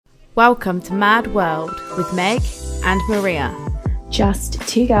Welcome to Mad World with Meg and Maria. Just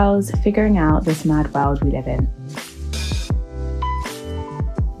two girls figuring out this mad world we live in.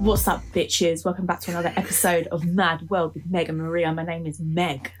 What's up, bitches? Welcome back to another episode of Mad World with Meg and Maria. My name is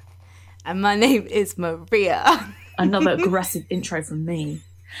Meg. And my name is Maria. Another aggressive intro from me.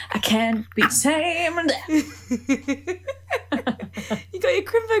 I can't be tamed. You got your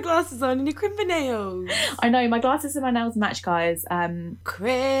crimpo glasses on and your crimpo nails. I know, my glasses and my nails match, guys.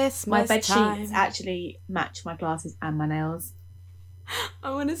 Christmas my bed time. sheets actually match my glasses and my nails.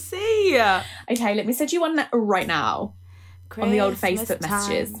 I want to see. Okay, let me send you one right now. Christmas On the old Facebook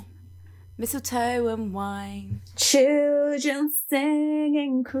messages. Mistletoe and wine. Children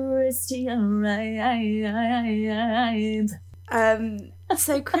singing Christian rhymes.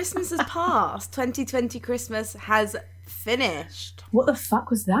 So Christmas has passed. 2020 Christmas has finished. What the fuck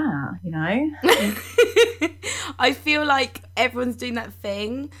was that, you know? I feel like everyone's doing that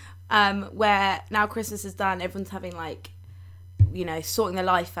thing where now Christmas is done, everyone's having like, you know, sorting their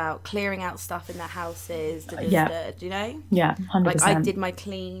life out, clearing out stuff in their houses, Yeah. do you know? Yeah, 100%. Like I did my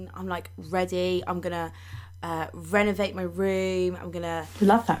clean, I'm like ready, I'm gonna renovate my room, I'm gonna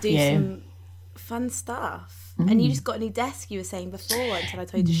Love that do for you. some fun stuff. And you just got a new desk, you were saying before, until I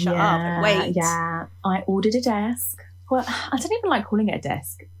told you to shut up and wait. Yeah, I ordered a desk. Well, I don't even like calling it a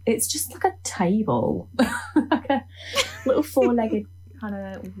desk. It's just like a table. Like a little four-legged kind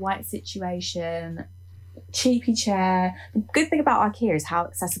of white situation. Cheapy chair. The good thing about IKEA is how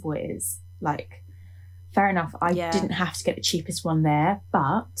accessible it is. Like, fair enough, I didn't have to get the cheapest one there,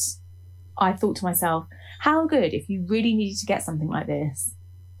 but I thought to myself, how good if you really needed to get something like this,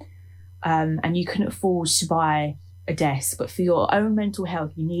 and you couldn't afford to buy a desk, but for your own mental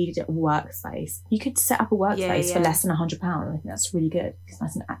health, you needed a workspace. You could set up a workspace for less than £100. I think that's really good. It's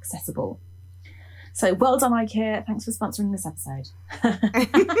nice and accessible. So well done, IKEA. Thanks for sponsoring this episode.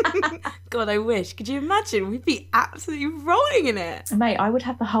 God, I wish. Could you imagine? We'd be absolutely rolling in it. Mate, I would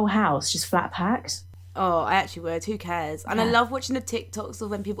have the whole house just flat packed. Oh, I actually would. Who cares? And I love watching the TikToks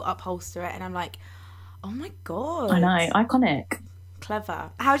of when people upholster it, and I'm like, oh my God. I know, iconic. Clever.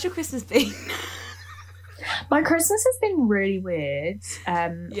 How's your Christmas been? My Christmas has been really weird.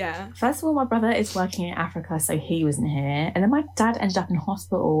 Yeah. First of all, my brother is working in Africa, so he wasn't here. And then my dad ended up in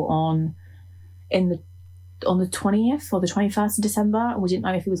hospital on the 20th or the 21st of December. We didn't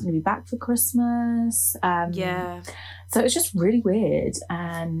know if he was going to be back for Christmas. Yeah. So it was just really weird.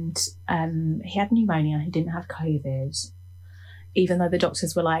 And he had pneumonia. He didn't have COVID. Even though the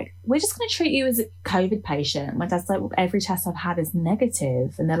doctors were like, we're just going to treat you as a COVID patient. My dad's like, well, every test I've had is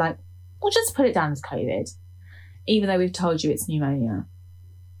negative. And they're like, we'll just put it down as COVID, even though we've told you it's pneumonia.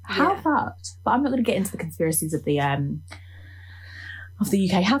 How fucked? But I'm not going to get into the conspiracies of the UK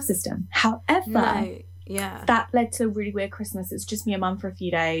health system. However, that led to a really weird Christmas. It was just me and mum for a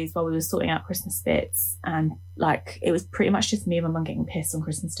few days while we were sorting out Christmas bits, and like it was pretty much just me and my mum getting pissed on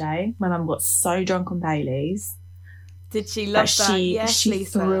Christmas Day. My mum got so drunk on Baileys. Did she love that? Yes, she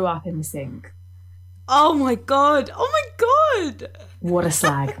Lisa. threw up in the sink. Oh my God. Oh my God. What a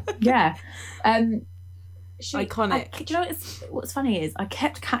slag. Yeah. Iconic. Do you know what's funny is I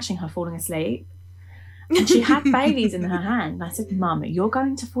kept catching her falling asleep, and she had Baileys in her hand. And I said, Mum, you're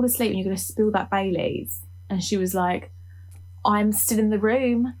going to fall asleep and you're going to spill that Baileys. And she was like, I'm still in the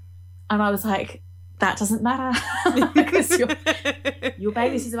room. And I was like, that doesn't matter. Because your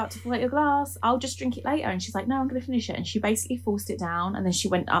Baileys is about to fall out your glass. I'll just drink it later. And she's like, no, I'm going to finish it. And she basically forced it down, and then she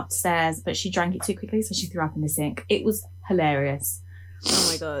went upstairs, but she drank it too quickly, so she threw up in the sink. It was hilarious. Oh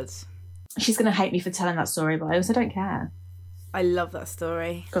my God. She's going to hate me for telling that story, but I also don't care. I love that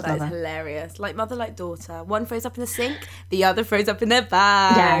story. God that is love her. hilarious. Like mother, like daughter. One throws up in the sink, the other throws up in their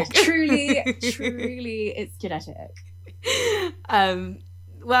bag. Yeah, truly, it's genetic. Well,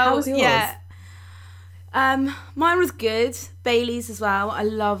 how was yours? Yeah. Mine was good. Baileys as well. I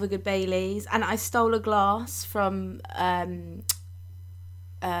love a good Baileys. And I stole a glass from a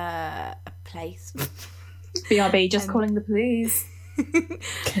place. BRB, just calling the police.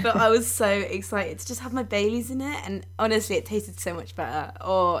 But I was so excited to just have my Baileys in it, and honestly it tasted so much better.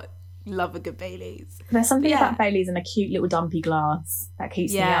 Or love a good Baileys. There's something about Baileys in a cute little dumpy glass that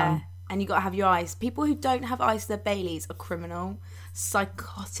keeps me young. And you got to have your ice. People who don't have ice with their Baileys are criminal,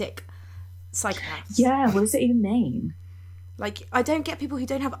 psychotic psychopaths. Yeah, what does it even mean? Like, I don't get people who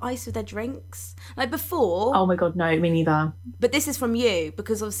don't have ice with their drinks. Like before. Oh my God, no, me neither. But this is from you,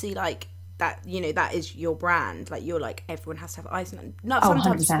 because obviously like that, you know, that is your brand. Like you're like, everyone has to have ice. And not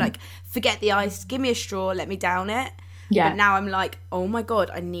sometimes like, forget the ice, give me a straw, let me down it. Yeah. But now I'm like, oh my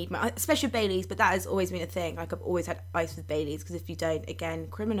God, I need my, especially Baileys, but that has always been a thing. Like I've always had ice with Baileys, because if you don't, again,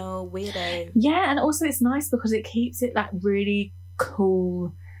 criminal, weirdo. Yeah, and also it's nice because it keeps it that really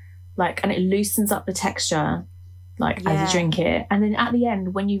cool like, and it loosens up the texture, like as you drink it. And then at the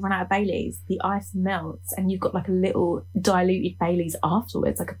end, when you run out of Baileys, the ice melts, and you've got like a little diluted Baileys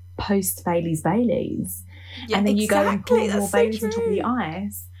afterwards, like a post Baileys. Yeah, and then you go and pour more that's Baileys so on top of the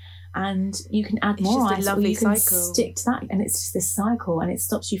ice, and you can add It's more just a ice, or lovely you can cycle. stick to that, and it's just this cycle, and it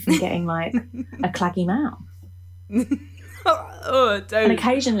stops you from getting like a claggy mouth. Oh, And don't.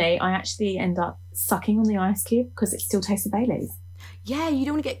 occasionally, I actually end up sucking on the ice cube because it still tastes of Baileys. Yeah, you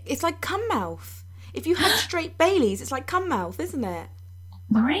don't want to get. It's like cum mouth. If you had straight Baileys, it's like cum mouth, isn't it?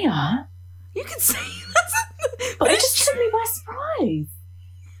 Maria, You could say that's. but it just took me by surprise.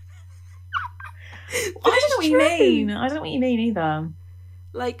 I But don't know what it's you true. mean. I don't know what you mean either.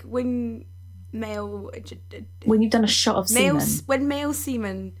 Like when male When you've done a shot of semen. when male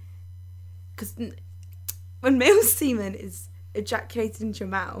semen, because when male semen is ejaculated into your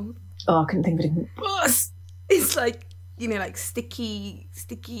mouth, Oh, I couldn't think of anything. it's like, you know, like sticky.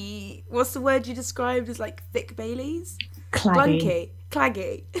 What's the word you described as like thick Baileys? Claggy.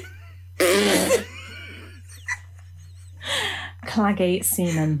 Claggy. Claggy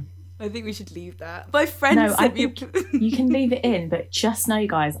semen. I think we should leave that. My friend No, I sent me. think you can leave it in, but just know,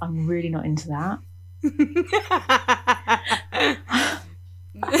 guys, I'm really not into that.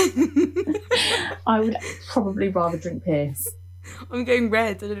 I would probably rather drink piss. I'm going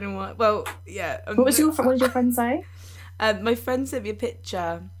red. I don't know why. Well, yeah. What did your friend say? My friend sent me a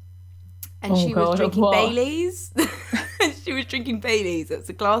picture, and Oh, she was God, drinking what? Baileys. She was drinking Baileys. It was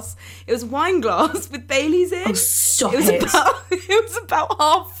a glass. It was a wine glass with Baileys in. Oh, stop it was it. It was about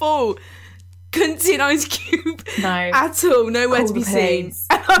half full. Couldn't see an ice cube No. at all. Nowhere Call to the be seen. police.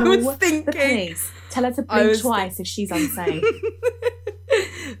 And I was Call thinking. the police. Tell her to I blink was twice if she's unsafe.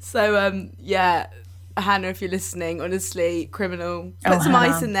 So yeah, Hannah, if you're listening, honestly, criminal. Put Oh, some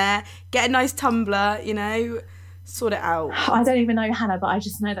Hannah. ice in there. Get a nice tumbler. You know, sort it out. I don't even know Hannah, but I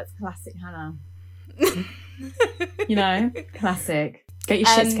just know that's classic Hannah. You know, classic. Get your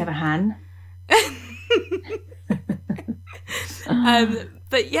shit together, Han.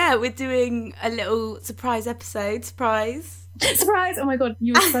 But yeah, we're doing a little surprise episode. Surprise. Surprise! Oh my god,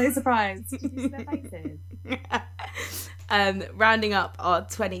 you were so surprised. Did you see their faces? Rounding up our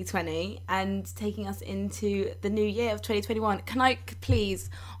 2020 and taking us into the new year of 2021. Can I please,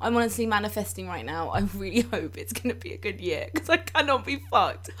 I'm honestly manifesting right now. I really hope it's going to be a good year because I cannot be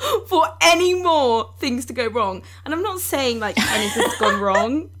fucked for any more things to go wrong. And I'm not saying like anything's gone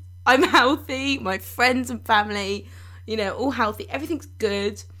wrong. I'm healthy, my friends and family, you know, all healthy. Everything's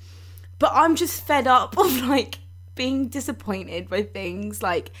good. But I'm just fed up of like being disappointed by things.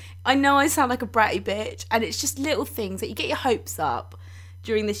 Like, I know I sound like a bratty bitch, and it's just little things that you get your hopes up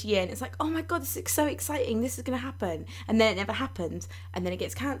during this year, and it's like, oh my god, this is so exciting, this is going to happen, and then it never happens, and then it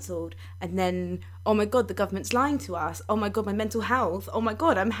gets cancelled, and then, oh my god, the government's lying to us, oh my god, my mental health, oh my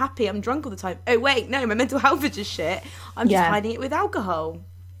god, I'm happy, I'm drunk all the time, oh wait, no, my mental health is just shit, I'm just hiding it with alcohol.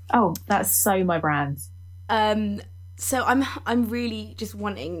 Oh, that's so my brand. So I'm really just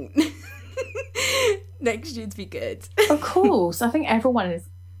wanting next year to be good. Of course, I think everyone is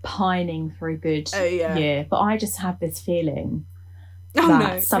pining for a good year, but I just have this feeling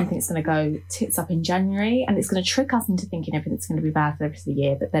that something's going to go tits up in January, and it's going to trick us into thinking everything's going to be bad for the rest of the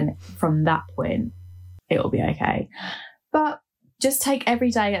year, but then from that point it'll be okay. But just take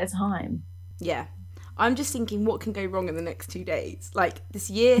every day at a time. Yeah, I'm just thinking what can go wrong in the next 2 days. Like, this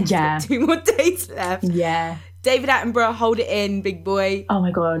year has Yeah. got 2 more days left. Yeah. David Attenborough, hold it in, big boy. Oh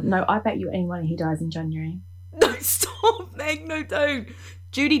my god, no, I bet you anyone he dies in January. No, stop, Meg, no, don't.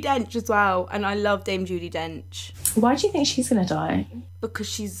 Judi Dench as well, and I love Dame Judi Dench Why do you think she's going to die? because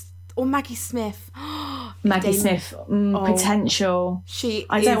she's, or Maggie Smith. Maggie Dame- Smith, Oh. potential.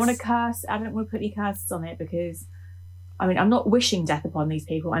 I don't want to curse. I don't want to put any curses on it because, I mean, I'm not wishing death upon these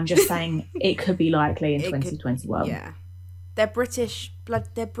people. I'm just saying it could be likely in It could- 2021. Yeah, they're British blood.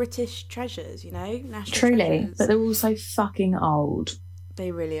 They're British treasures, you know, national Truly, treasures. but they're also fucking old.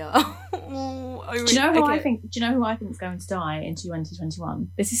 They really are. Oh, I really, Do you know who I okay. think? Do you know who I think is going to die in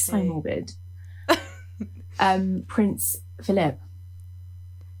 2021? This is so Who? morbid. Prince Philip.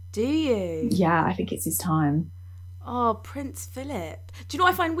 Do you? Yeah, I think it's his time. Oh, Prince Philip. Do you know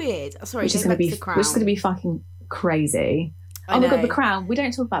what I find weird? Oh, sorry, Which is going going to back be, to The Crown. which is going to be fucking crazy. I Oh my god, know. The Crown. We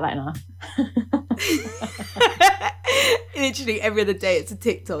don't talk about that enough. Literally every other day it's a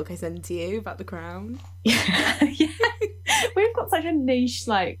TikTok I send to you about The Crown. Yeah. We've got such a niche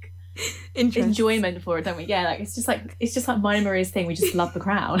like Interest. enjoyment for it, don't we? Yeah, like it's just like mine and Maria's thing. We just love the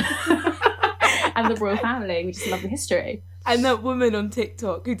Crown and the royal family. We just love the history. And that woman on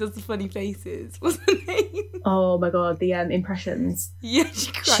TikTok who does the funny faces. What's her name? Oh my god, the impressions. Yeah,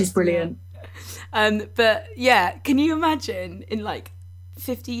 she cracks She's me brilliant. up. But yeah, can you imagine in like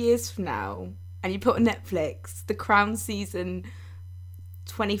 50 years from now and you put on Netflix The Crown season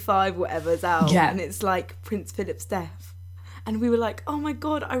 25 whatever's out, Yeah. and it's like Prince Philip's death, and we were like, oh my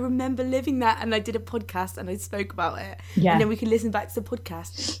god, I remember living that, and I did a podcast and I spoke about it, Yeah. and then we could listen back to the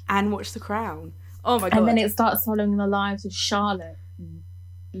podcast and watch The Crown. Oh my god. And then it starts following the lives of Charlotte and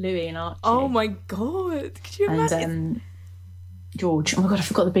Louis and Archie. Oh my god, could you imagine? And George. Oh my god, I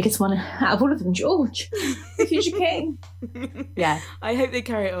forgot the biggest one out of all of them. George, the future king. Yeah, I hope they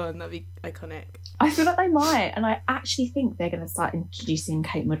carry it on. That'd be iconic. I feel like they might, and I actually think they're going to start introducing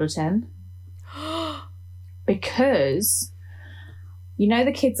Kate Middleton because you know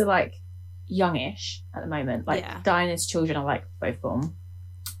the kids are like youngish at the moment. Like Yeah. Diana's children are like both born.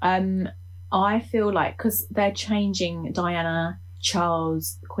 I feel like because they're changing Diana,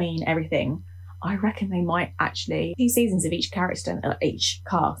 Charles, Queen, everything. I reckon they might actually few seasons of each character, each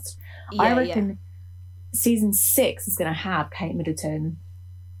cast. I reckon season 6 is going to have Kate Middleton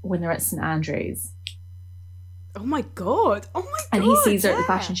when they're at St Andrews, Oh my god. Oh my god. and he sees her at the yeah.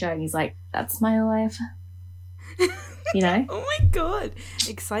 fashion show, and he's like, "That's my wife," you know. Oh my god.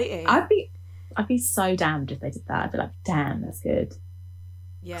 Exciting. I'd be so damned if they did that. I'd be like, "Damn, that's good."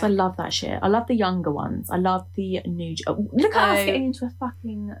 yeah. 'Cause I love that shit. I love the younger ones. I love the new. Look at us Oh. getting into a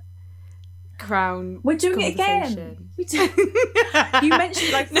fucking. Crown. We're doing it again. conversation. We do. You mentioned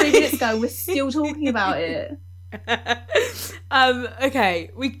it like 3 minutes ago. We're still talking about it. Okay,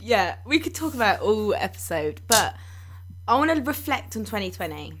 we could talk about it all episode, but I want to reflect on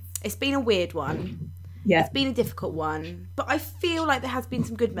 2020. It's been a weird one. Yeah. It's been a difficult one, but I feel like there has been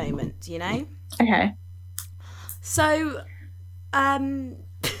some good moments, you know? Okay. So,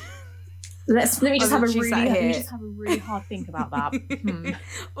 Let me just I'm have a literally really sat let me here. just have a really hard think about that.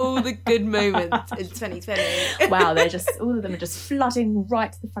 all the good moments in 2020. Wow, they're just all of them are just flooding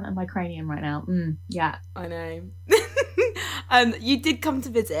right to the front of my cranium right now. Yeah. I know. You did come to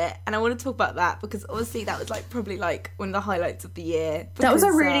visit, and I want to talk about that because obviously that was like probably like one of the highlights of the year. That was a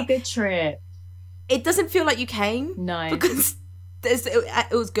because, really good trip. It doesn't feel like you came No. because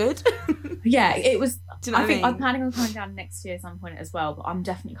it was good. Yeah, it was. Do you know I what think I I'm mean? planning on coming down next year at some point as well, but I'm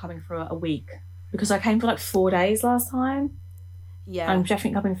definitely coming for a week because I came for like 4 days last time. Yeah. I'm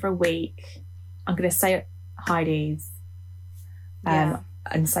definitely coming for a week. I'm going to stay at Heidi's Yeah.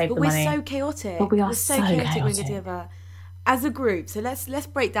 and save But the we're money. so chaotic. But we are we're so so chaotic when we chaotic. get together as a group. So let's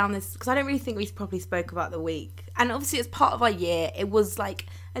break down this because I don't really think we properly spoke about the week. And obviously, it's part of our year. It was like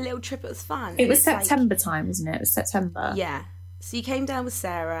a little trip. It was fun. It was It's like- September time, wasn't it? It was September. yeah. So you came down with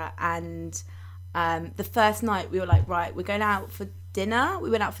Sarah, and the first night we were like, right, we're going out for dinner.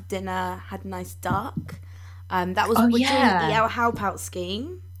 We went out for dinner, had a nice duck. That was Oh, we're yeah. doing the our help out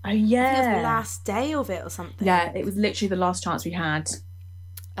scheme. Oh I think it was the yeah. last day of it or something. Yeah, it was literally the last chance we had.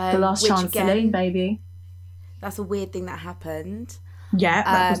 The last which chance again, saloon, baby. That's a weird thing that happened. Yeah,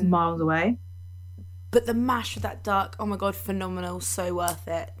 that was Um, miles away. But the mash with that duck, oh my god, phenomenal, so worth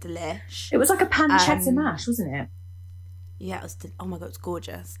it, delish. It was like a pancetta um, mash, wasn't it? Yeah, it was. Oh my god, it's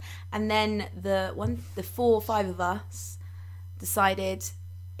gorgeous. And then the 4 or 5 of us decided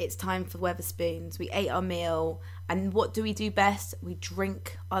it's time for Weatherspoons. We ate our meal, and what do we do best? We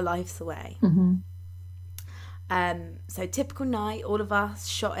drink our lives away. Mm-hmm. So typical night, all of us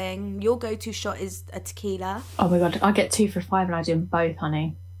shotting. Your go-to shot is a tequila. Oh my god, I get 2 for $5 and I do them both,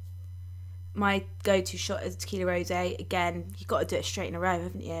 honey. My go-to shot is tequila rosé. Again, you got to do it straight in a row,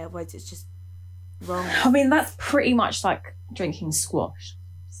 haven't you? Otherwise, it's just wrong. I mean, that's pretty much like drinking squash.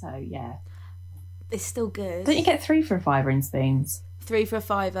 So yeah. It's still good. Don't you get 3 for $5 in spoons? 3 for a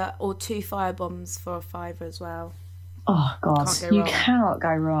 $5 or 2 fire bombs for a $5 as well. Oh god, Can't go you wrong. cannot go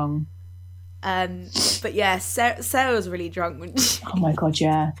wrong. But yeah, Sarah was really drunk when she... Oh my god,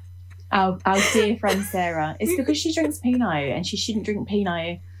 yeah. Our dear friend Sarah. It's because she drinks Pinot and she shouldn't drink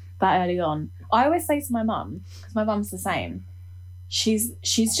Pinot that early on. I always say to my mum, because my mum's the same, she's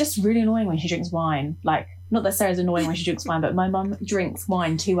just really annoying when she drinks wine. Like, not that Sarah's annoying when she drinks wine, but my mum drinks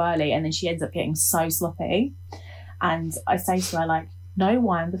wine too early and then she ends up getting so sloppy. And I say to her, like, no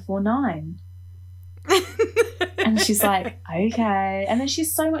wine before 9. And she's like, okay. And then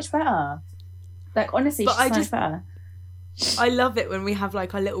she's so much better. Like, honestly, But she's I so just- much better. I love it when we have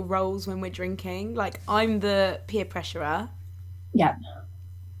like our little roles when we're drinking. Like, I'm the peer pressurer. Yeah.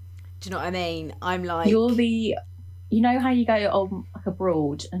 Do you know what I mean? I'm like... You're the, you know how you go on like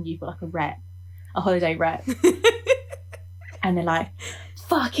abroad and you've got like a rep, a holiday rep, and they're like,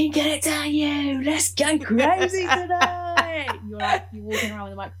 fucking get it down, you, let's go crazy tonight. You're like, you're walking around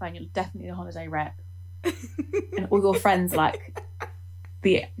with a microphone, you're definitely the holiday rep. And all your friends like,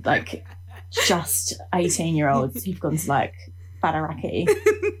 the like just 18-year-olds who've gone to like Falaraki.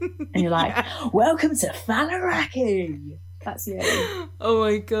 And you're like, welcome to Falaraki. That's you. Oh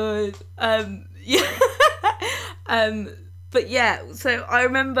my god. Yeah. But yeah, so I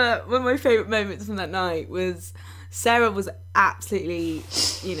remember one of my favourite moments from that night was Sarah was absolutely,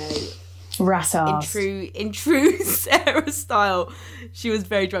 you know, Rat-ass. in true Sarah style. She was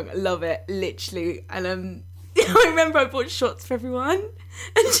very drunk. I love it, literally. And I remember I bought shots for everyone,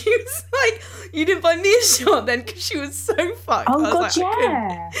 and she was like, "You didn't buy me a shot then," because she was so fucked. Oh I was god, like,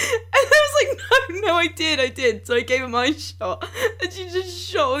 yeah. And I was like, no, I did. So I gave her my shot, and she just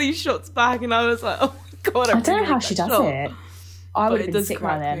shot all these shots back, and I was like, oh my god, I don't know how she does it. I would have been sick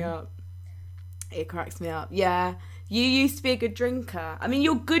by then. It cracks me up. Yeah, you used to be a good drinker. I mean,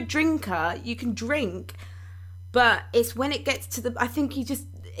 you're a good drinker. You can drink, but it's when it gets to the. I think you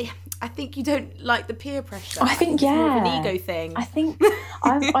don't like the peer pressure. I think it's more of an ego thing. I think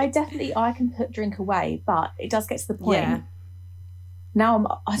I definitely can put drink away, but it does get to the point. Yeah.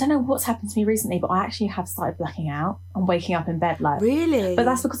 Now I don't know what's happened to me recently, but I actually have started blacking out and waking up in bed like. Really? But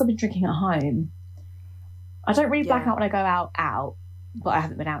that's because I've been drinking at home. I don't really black out when I go out, but I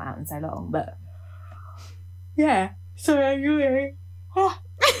haven't been out in so long. But yeah, so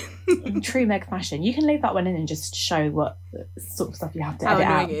in true Meg fashion, you can leave that one in and just show what sort of stuff you have to edit out.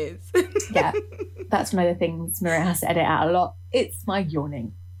 How annoying it is. Yeah, that's one of the things Maria has to edit out a lot. It's my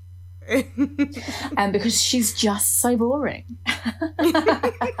yawning. Because she's just so boring.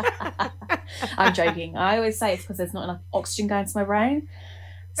 I'm joking. I always say it's because there's not enough oxygen going to my brain.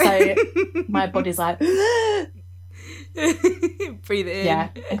 So my body's like... Breathe it in. Yeah,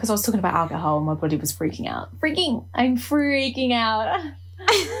 because I was talking about alcohol and my body was freaking out. I'm freaking out.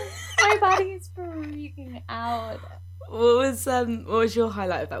 My body is freaking out. What was your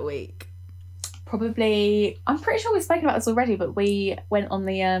highlight of that week? Probably, I'm pretty sure we've spoken about this already, but we went on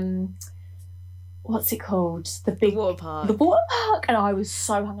the what's it called? The water park. The water park, and I was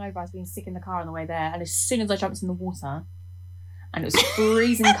so hungover. I was being sick in the car on the way there, and as soon as I jumped in the water, and it was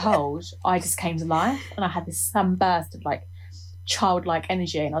freezing cold, I just came to life, and I had this sunburst of like childlike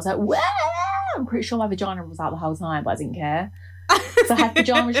energy, and I was like, "Wow!" I'm pretty sure my vagina was out the whole time, but I didn't care. So I had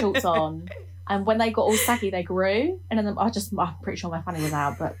pajama shorts on. And when they got all saggy, they grew. And then I'm pretty sure my fanny was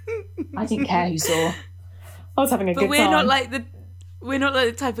out, but I didn't care who saw. I was having a good time. We're not like the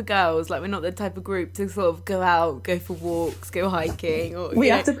type of girls, like we're not the type of group to sort of go out, go for walks, go hiking. Or, we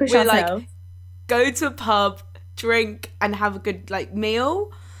have to push ourselves. Like, go to a pub, drink, and have a good like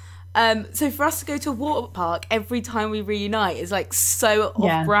meal. So for us to go to a water park every time we reunite is like so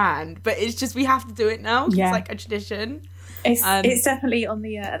off brand, but it's just we have to do it now. Yeah. It's like a tradition. It's definitely on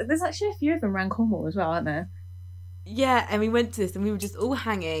the... there's actually a few of them around Cornwall as well, aren't there? Yeah, and we went to this and we were just all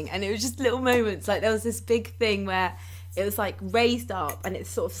hanging, and it was just little moments. Like there was this big thing where it was like raised up and it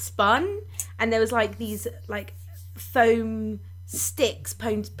sort of spun, and there was like these like foam sticks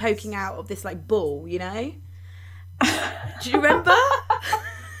poking out of this like ball, you know? Do you remember?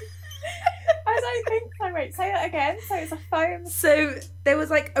 I don't think so. Wait, say that again. So it's a foam. So there was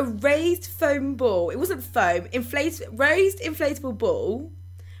like a raised foam ball. It wasn't foam, raised inflatable ball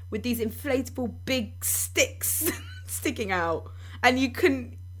with these inflatable big sticks sticking out, and you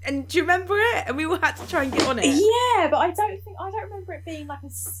couldn't. And do you remember it? And we all had to try and get on it. Yeah, but I don't remember it being like a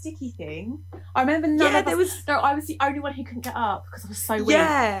sticky thing. I remember I was the only one who couldn't get up because I was so weak.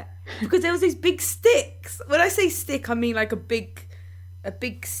 Yeah, because there was these big sticks. When I say stick, I mean like a big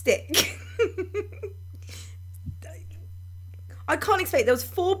stick. I can't explain. There was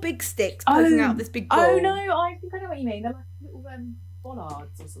 4 big sticks poking out of this big ball. Oh no, I think I know what you mean. They're like little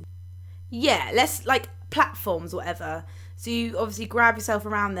bollards or something. Yeah, less like platforms or whatever. So you obviously grab yourself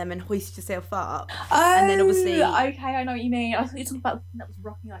around them and hoist yourself up. Oh, and then obviously... okay, I know what you mean. I thought you were talking about the thing that was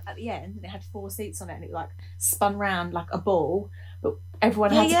rocking like at the end, and it had 4 seats on it, and it like spun round like a ball. But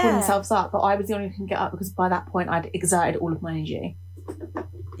everyone had to pull themselves up. But I was the only one who can get up because by that point I'd exerted all of my energy.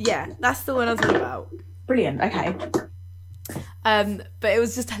 Yeah, that's the one I was talking about. Brilliant. Okay. But it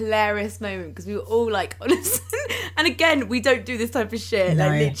was just a hilarious moment because we were all like, honest. And again, we don't do this type of shit. No.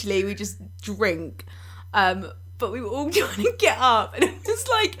 Like literally, we just drink. But we were all trying to get up, and it was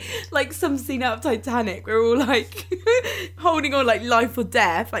like some scene out of Titanic. We were all like holding on like life or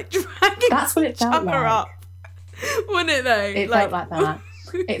death, like dragging each other up. Wasn't it though? It felt like that.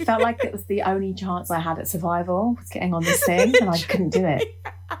 It felt like it was the only chance I had at survival was getting on this thing, and I couldn't do it.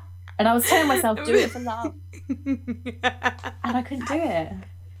 And I was telling myself, do it for love. And I couldn't do it.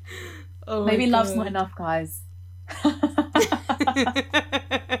 Oh maybe love's not enough, guys.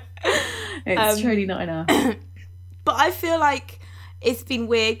 It's truly not enough. But I feel like it's been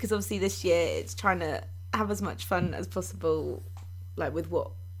weird because obviously this year it's trying to have as much fun as possible, like with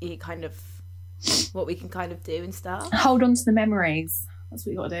what we can kind of do and stuff. Hold on to the memories. That's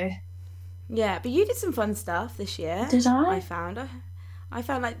what you got to do. Yeah, but you did some fun stuff this year. Did I? I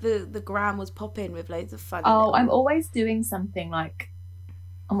found like the gram was popping with loads of fun. Oh, I'm always doing something, like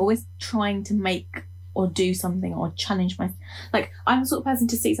I'm always trying to make or do something or challenge my, like I'm the sort of person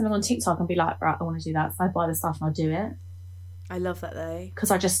to see something on TikTok and be like, right, I want to do that, so I buy the stuff and I'll do it. I love that though,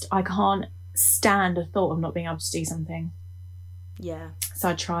 because I can't stand the thought of not being able to do something. Yeah, so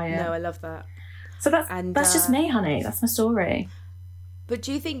I try it. No, I love that. So that's just me, honey. That's my story. But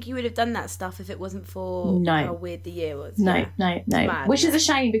do you think you would have done that stuff if it wasn't for how weird the year was? No, yeah. no. Mad, which is a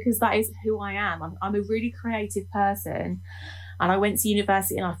shame, because that is who I am. I'm a really creative person, and I went to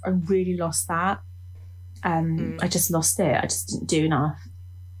university and I really lost that. I just lost it. I just didn't do enough.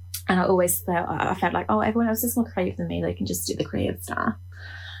 And I always felt like, oh, everyone else is more creative than me. They can just do the creative stuff.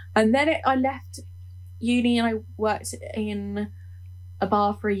 And then I left uni and I worked in a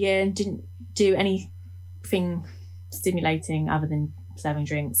bar for a year and didn't do anything stimulating other than serving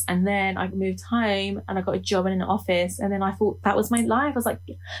drinks. And then I moved home and I got a job in an office, and then I thought that was my life. I was like,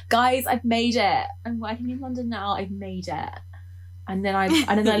 guys, I've made it. I'm working in London now. I've made it. And then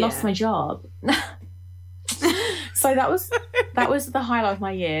I lost my job. So that was the highlight of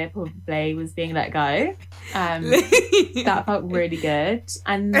my year, probably, was being let go. That felt really good.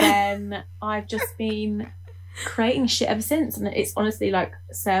 And then I've just been creating shit ever since, and it's honestly like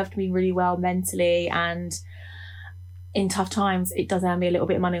served me really well mentally, and in tough times it does earn me a little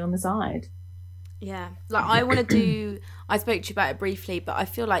bit of money on the side. Yeah, like I want to do, I spoke to you about it briefly, but I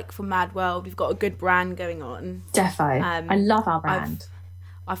feel like for Mad World we've got a good brand going on. Defo. I love our brand.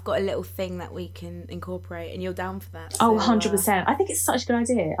 I've got a little thing that we can incorporate, and you're down for that. So, 100%. I think it's such a good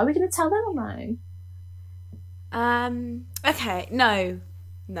idea. Are we going to tell them or no? Okay, no,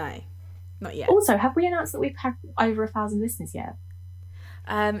 not yet. Also, have we announced that we've had over 1,000 listeners yet?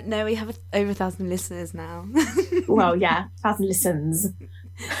 No, we have over 1,000 listeners now. Well, yeah, 1,000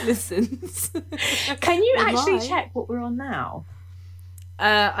 listens. Can you actually check what we're on now?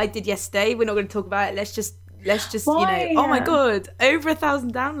 I did yesterday. We're not going to talk about it. Let's just Why? Oh my god, over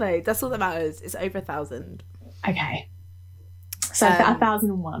 1,000 downloads. That's all that matters. It's over 1,000. Okay. So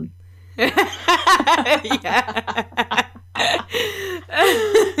 1,001. Yeah.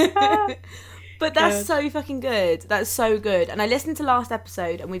 But that's so fucking good. That's so good. And I listened to last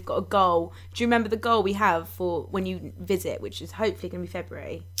episode, and we've got a goal. Do you remember the goal we have for when you visit, which is hopefully going to be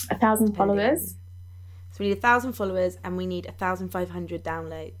February? 1,000 followers. So we need 1,000 followers, and we need 1,500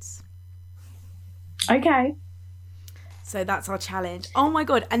 downloads. Okay. So that's our challenge. Oh my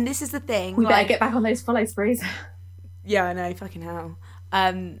god! And this is the thing. We better get back on those follow sprees. Yeah, I know. Fucking hell.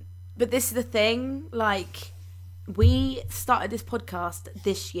 But this is the thing. Like, we started this podcast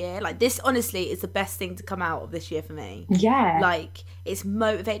this year. Like, this honestly is the best thing to come out of this year for me. Yeah. Like, it's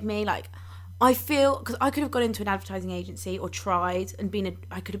motivated me. Like, I feel, because I could have gone into an advertising agency or tried and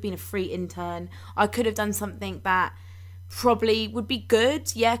I could have been a free intern. I could have done something that probably would be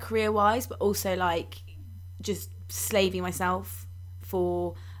good, yeah, career-wise, but also, like, just slaving myself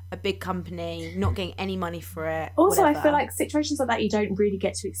for a big company, not getting any money for it. Also, whatever. I feel like situations like that, you don't really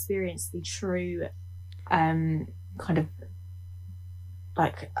get to experience the true kind of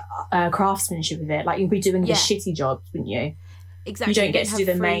like craftsmanship of it. Like, you'll be doing the shitty jobs, wouldn't you? Exactly. You don't get to do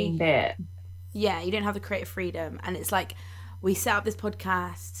the main bit. Yeah, you don't have the creative freedom. And it's like, we set up this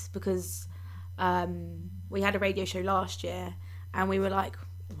podcast because we had a radio show last year, and we were like,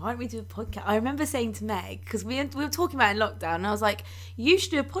 why don't we do a podcast? I remember saying to Meg, because we were talking about it in lockdown, and I was like, you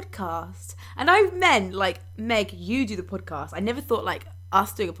should do a podcast. And I meant, like, Meg, you do the podcast. I never thought, like,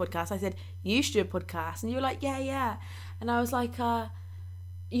 us doing a podcast. I said, you should do a podcast. And you were like, yeah. And I was like,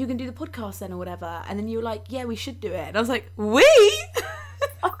 you can do the podcast then or whatever. And then you were like, yeah, we should do it. And I was like, we?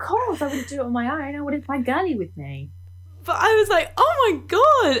 Of course, I wouldn't do it on my own. I wanted my girlie with me. But I was like, oh my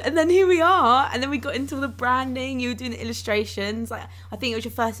god. And then here we are. And then we got into the branding. You were doing the illustrations. Like, I think it was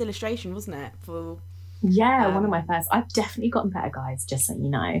your first illustration, wasn't it? Yeah, one of my first. I've definitely gotten better, guys, just so you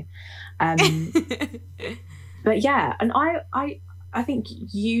know. But yeah, and I think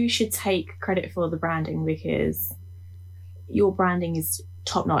you should take credit for the branding, because your branding is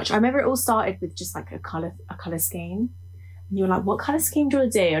top notch. I remember it all started with just like a colour scheme. And you were like, what colour scheme do you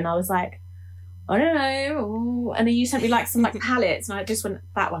want to do? And I was like, I don't know. And then you sent me like some like palettes, and I just went,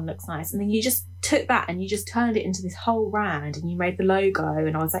 that one looks nice. And then you just took that and you just turned it into this whole brand, and you made the logo.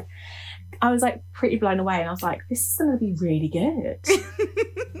 And I was like pretty blown away, and I was like, this is going to be really good.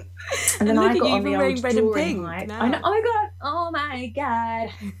 And then I got on the old drawing hype. I know. Oh my god.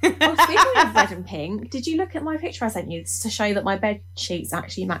 Well, speaking of red and pink, did you look at my picture I sent you to show that my bed sheets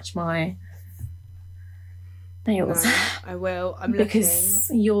actually match my nails? No, I will. I'm because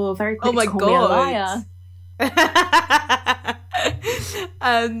looking. You're very quick to call me a liar.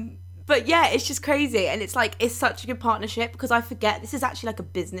 But yeah, it's just crazy. And it's like, it's such a good partnership because I forget this is actually like a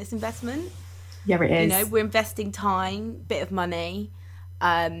business investment. Yeah, it is. You know, we're investing time, bit of money.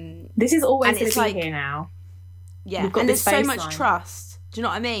 This is always going it's to be like, here now. Yeah, and there's so much trust. Do you know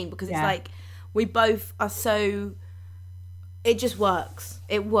what I mean? Because it's like, we both are so... It just works.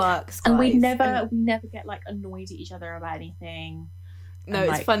 It works, guys. And we never get like annoyed at each other about anything. No, it's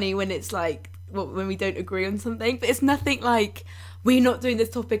like, funny when it's like when we don't agree on something, but it's nothing like we're not doing this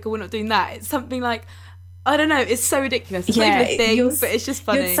topic or we're not doing that. It's something like, I don't know. It's so ridiculous. It's not even a thing, but it's just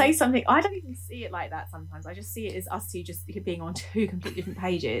funny. You'd say something. I don't even see it like that sometimes. I just see it as us two just being on two completely different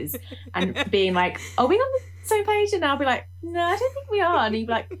pages and being like, "Are we on the same page?" And I'll be like, "No, I don't think we are." And you'd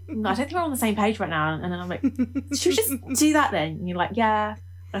be like, "No, I don't think we're on the same page right now." And then I'm like, "Should we just do that then?" And you're like, "Yeah."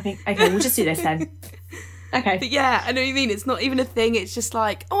 I think, okay, we'll just do this then. Okay. But yeah, I know what you mean. It's not even a thing. It's just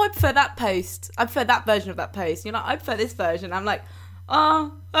like, oh, I prefer that post. I prefer that version of that post. You're like, I prefer this version. I'm like,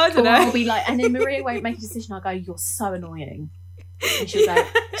 oh, I don't know. I'll be like, and then Maria won't make a decision. I'll go, "You're so annoying." And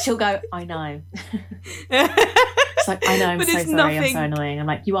she'll go, "I know." It's like, "I know, I'm so sorry, I'm so annoying." I'm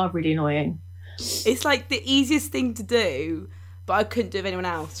like, "You are really annoying." It's like the easiest thing to do, but I couldn't do it with anyone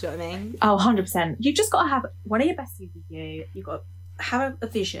else. Do you know what I mean? Oh, 100%. You've just got to have one of your besties with you. You've got to have a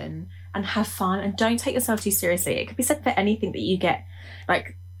vision and have fun, and don't take yourself too seriously. It could be said for anything that you get,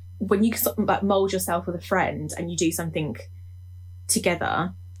 like when you sort of like mold yourself with a friend and you do something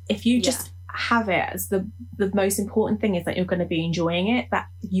together. If you just have it as the most important thing is that you're going to be enjoying it, that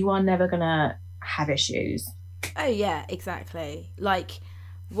you are never going to have issues. Oh yeah, exactly. Like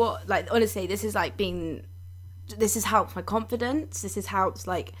what? Like honestly, this has helped my confidence. This has helped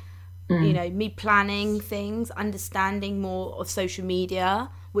like. You know, me planning things, understanding more of social media,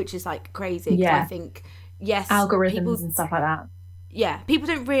 which is like crazy. Yeah. I think, yes. Algorithms and stuff like that. Yeah. People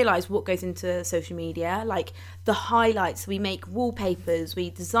don't realise what goes into social media. Like the highlights, we make wallpapers,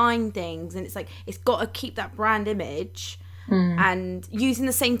 we design things, and it's like, it's got to keep that brand image and using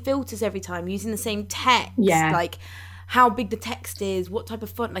the same filters every time, using the same text. Yeah. Like how big the text is, what type of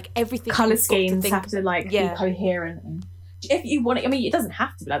font, like everything. Colour schemes have to like be coherent and... If you want it, I mean, it doesn't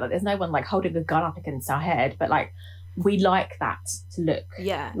have to be like that. There's no one like holding a gun up against our head, but like we like that to look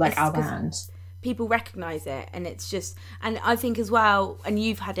like our brand. People recognise it, and it's just, and I think as well, and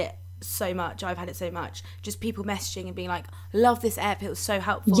you've had it so much, I've had it so much, just people messaging and being like, "Love this app, it was so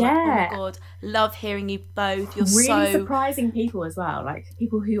helpful." Yeah. Like, oh my God, love hearing you both. You're really surprising people as well, like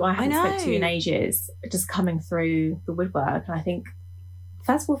people who I haven't spoken to in ages, just coming through the woodwork. And I think,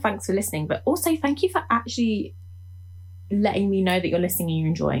 first of all, thanks for listening, but also thank you for actually letting me know that you're listening and you're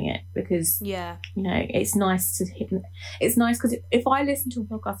enjoying it, because you know, it's nice because if I listen to a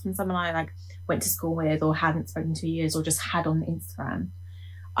podcast from someone I like went to school with or hadn't spoken to years or just had on Instagram,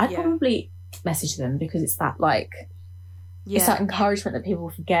 I'd probably message them, because it's that like it's that encouragement that people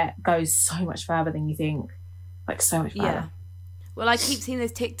forget goes so much further than you think, like so much further. Well, I keep seeing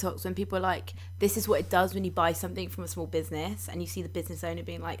those TikToks when people are like, this is what it does when you buy something from a small business, and you see the business owner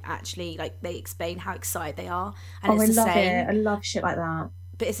being like, actually, like they explain how excited they are. And it's the same. I love shit like that.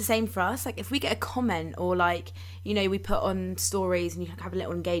 But it's the same for us. Like if we get a comment or like, you know, we put on stories and you have a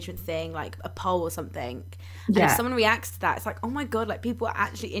little engagement thing, like a poll or something. And if someone reacts to that, it's like, oh my God, like people are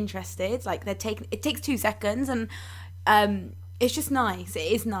actually interested. Like it takes 2 seconds, and it's just nice.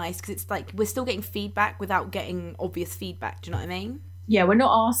 It is nice because it's like we're still getting feedback without getting obvious feedback. Do you know what I mean? Yeah, we're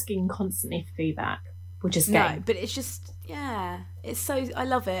not asking constantly for feedback. We're just getting... No, but it's just, it's so... I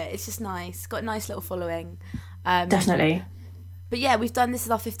love it. It's just nice. It's got a nice little following. Definitely. But yeah, we've done... This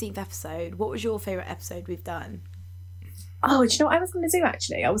is our 15th episode. What was your favourite episode we've done? Oh, do you know what I was going to do,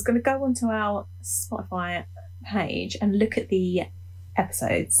 actually? I was going to go onto our Spotify page and look at the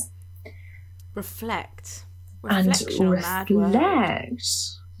episodes. Reflect, darling.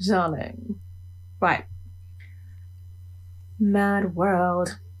 Right. Mad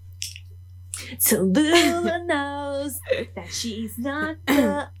world. Tallulah knows that she's not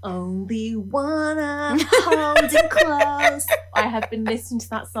the only one I'm holding close. I have been listening to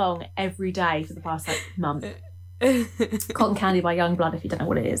that song every day for the past month. Cotton Candy by Youngblood, if you don't know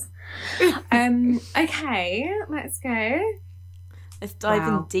what it is. Okay, let's go. Let's dive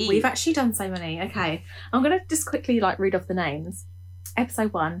in deep. We've actually done so many. Okay, I'm going to just quickly read off the names.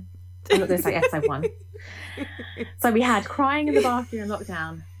 Episode 1. I'm not going to say episode 1. So we had Crying in the Bathroom in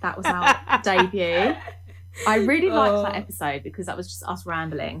Lockdown. That was our debut. I really liked that episode because that was just us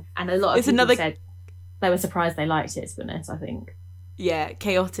rambling. And a lot of people said they were surprised they liked it, to be honest, I think. Yeah,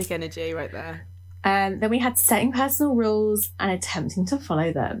 chaotic energy right there. Then we had Setting Personal Rules and Attempting to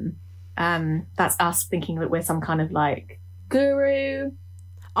Follow Them. That's us thinking that we're some kind of guru.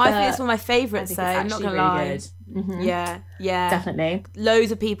 I think it's one of my favourites, I though. think I'm it's not actually gonna really lie. good. Mhm. Yeah. Definitely.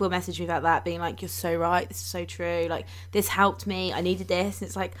 Loads of people message me about that, being like, "You're so right. This is so true. Like, this helped me. I needed this." And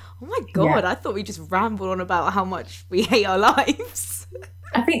it's like, oh my god, I thought we just rambled on about how much we hate our lives.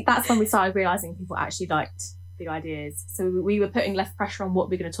 I think that's when we started realising people actually liked the ideas. So we were putting less pressure on what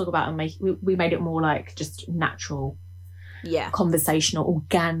we're going to talk about, and we made it more like just natural, conversational,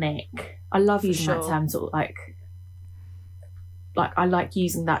 organic. I love using that term, sort of like I like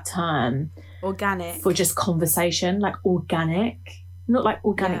using that term, organic, for just conversation, like organic, not like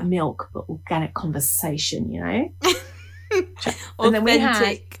organic milk, but organic conversation, you know. And then we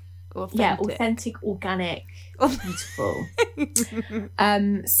had authentic, organic, beautiful,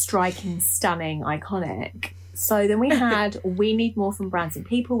 striking, stunning, iconic. So then we had We Need More from Brands and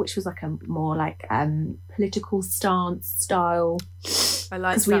People, which was like a more like political stance style. I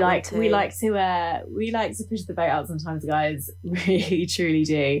like because we like to push the boat out sometimes, guys. Really, truly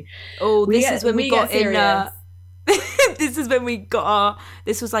do. Oh, this is when we got in. This is when we got our.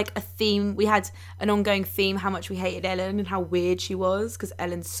 This was like a theme. We had an ongoing theme: how much we hated Ellen and how weird she was, because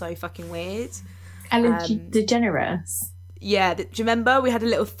Ellen's so fucking weird. Ellen DeGeneres. Yeah, do you remember? We had a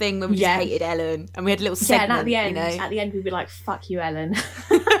little thing when we just hated Ellen, and we had a little segment. Yeah, and at the end, we'd be like, "Fuck you, Ellen."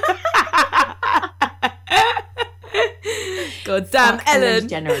 God damn, Ellen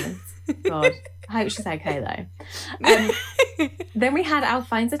DeGeneres. God, I hope she's okay though. Then we had Our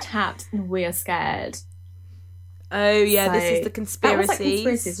Phones Are Tapped and We Are Scared. Oh yeah, this is the conspiracies. That was like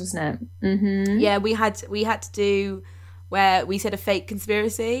conspiracies, wasn't it? Mm-hmm. Yeah, we had to do where we said a fake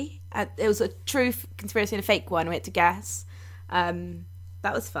conspiracy. It was a true conspiracy and a fake one. We had to guess.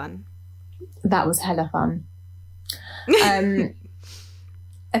 That was fun. That was hella fun.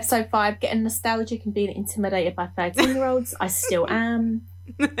 Episode 5, getting nostalgic and being intimidated by 13-year-olds. I still am.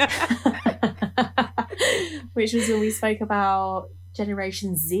 Which was when we spoke about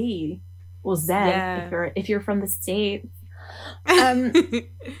Generation Z or Z, if you're from the States. And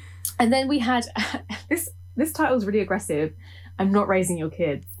then we had this title is really aggressive. I'm not raising your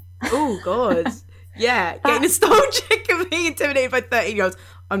kids. Oh God. Yeah, getting nostalgic and being intimidated by 13-year-olds.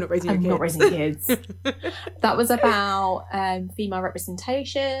 I'm not raising kids. That was about female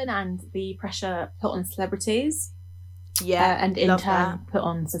representation and the pressure put on celebrities. Yeah, and in turn put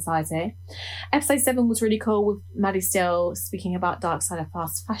on society. Episode 7 was really cool with Maddie Still speaking about dark side of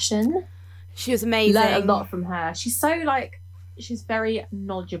fast fashion. She was amazing. Learned a lot from her. She's she's very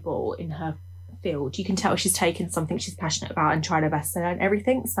knowledgeable in her field. You can tell she's taken something she's passionate about and tried her best to learn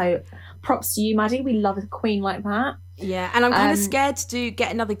everything. So props to you, Maddie. We love a queen like that. Yeah, and I'm kind of scared to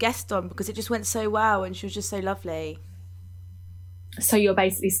get another guest on because it just went so well and she was just so lovely. So you're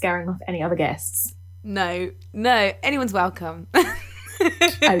basically scaring off any other guests? No, anyone's welcome.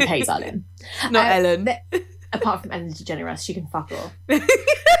 Okay, darling. Not Ellen. Apart from Ellen DeGeneres, she can fuck off.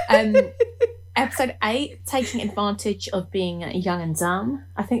 Episode 8, taking advantage of being young and dumb.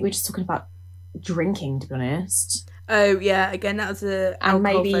 I think we're just talking about drinking, to be honest. Oh yeah, again that was and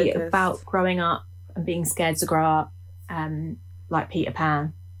maybe focus. About growing up and being scared to grow up, like Peter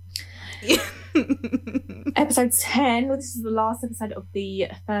Pan. Episode 10. Well, this is the last episode of the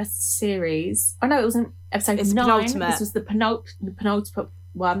first series. Oh no, it wasn't episode 9. Penultimate. This was the penultimate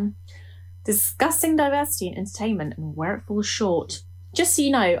one. Discussing diversity in entertainment and where it falls short. Just so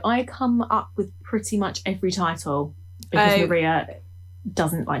you know, I come up with pretty much every title because Maria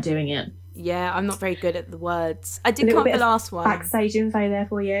doesn't like doing it. Yeah, I'm not very good at the words. I did come up the last one. Backstage info there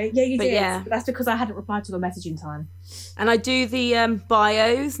for you. Yeah, you did. Yeah. But that's because I hadn't replied to a message in time. And I do the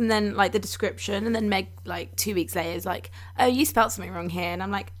bios and then like the description, and then Meg like 2 weeks later is like, "Oh, you spelt something wrong here," and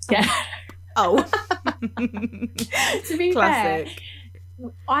I'm like, "Oh." To be fair,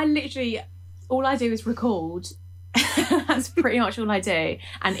 I literally all I do is record. That's pretty much all I do,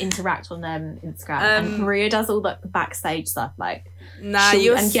 and interact on Instagram. And Maria does all the backstage stuff, like and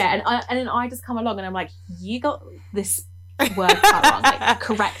then I just come along and I'm like, you got this word wrong, like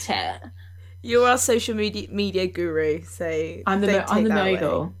correct it. You're our social media guru, so I'm the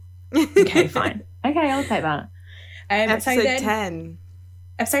mogul. Okay, fine. Okay, I'll take that. Episode 10.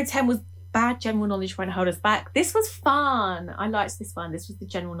 Episode 10 was bad general knowledge won't hold us back. This was fun. I liked this one. This was the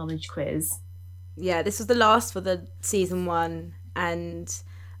general knowledge quiz. Yeah, this was the last for the season 1, and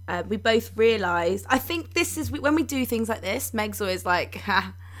we both realised. I think this is when we do things like this. Meg's always like,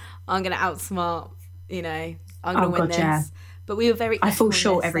 "I'm going to outsmart, I'm going to win this." Yeah. But we were very. I fall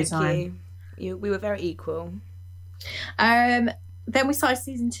short every time. We were very equal. Then we started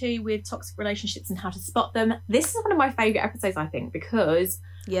season 2 with toxic relationships and how to spot them. This is one of my favourite episodes, I think, because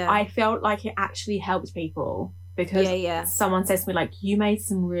I felt like it actually helped people. Because someone says to me, like, you made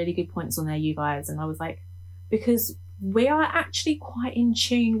some really good points on there, you guys. And I was like, because we are actually quite in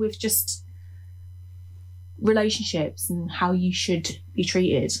tune with just relationships and how you should be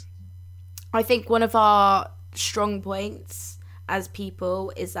treated. I think one of our strong points as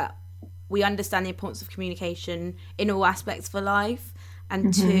people is that we understand the importance of communication in all aspects of life,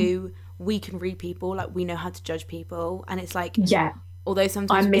 and two, we can read people, like we know how to judge people, and it's like, yeah, although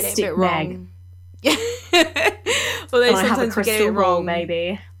sometimes we get it a bit wrong. Although sometimes we get it wrong,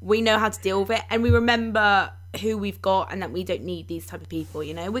 maybe we know how to deal with it, and we remember who we've got and that we don't need these type of people,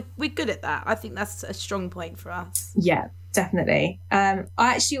 you know. We're good at that. I think that's a strong point for us. Yeah, definitely. I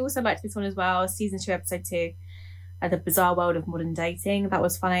actually also liked this one as well, season 2 episode 2, The Bizarre World of Modern Dating. That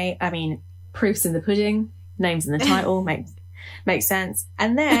was funny. I mean, proofs in the pudding, names in the title, makes sense.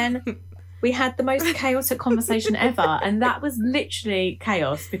 And then we had the most chaotic conversation ever, and that was literally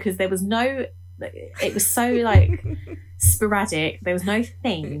chaos because there was no, it was so like sporadic, there was no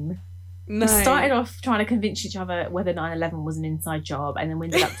theme. No. We started off trying to convince each other whether 9/11 was an inside job, and then we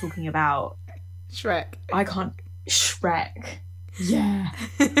ended up talking about Shrek. Shrek. Yeah.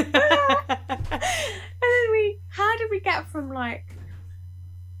 And then how did we get from like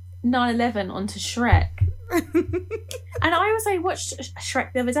 9/11 onto Shrek? And I also watched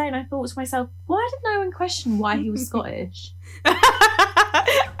Shrek the other day and I thought to myself, why did no one question why he was Scottish?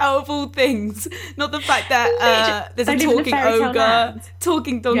 Out of all things, not the fact that there's a talking ogre,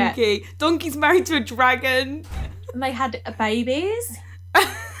 talking donkey. Yeah. Donkey's married to a dragon. And they had babies.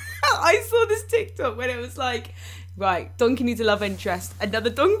 I saw this TikTok when it was like, right, donkey needs a love interest,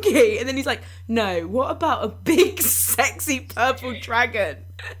 another donkey. And then he's like, no, what about a big, sexy purple dragon?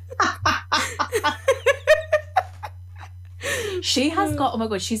 She has got, oh my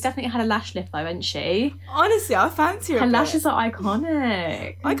god, she's definitely had a lash lift though, hasn't she? Honestly, I fancy her. Her lashes are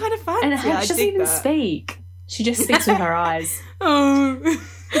iconic. I kind of fancy her. And she doesn't even speak. She just speaks with her eyes. Oh.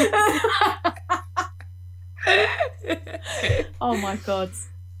 Oh my god.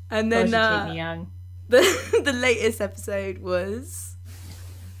 And then keep me young. The latest episode was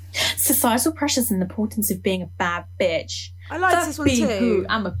societal pressures and the importance of being a bad bitch. I liked this one too.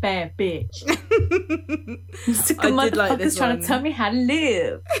 I'm a bad bitch. I did like this trying to tell me how to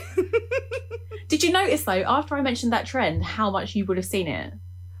live. Did you notice though, after I mentioned that trend, how much you would have seen it?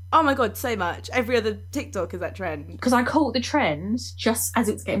 Oh my god, so much. Every other TikTok is that trend. Because I caught the trend just as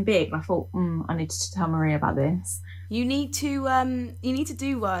it was getting big, and I thought, I need to tell Maria about this. You need to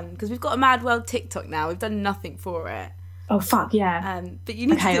do one because we've got a Mad World TikTok now. We've done nothing for it. Oh fuck yeah! But you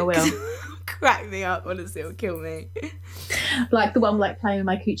need to. I will. Crack me up, honestly, it'll kill me. Like the one like playing with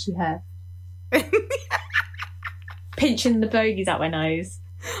my coochie hair, pinching the bogies out my nose.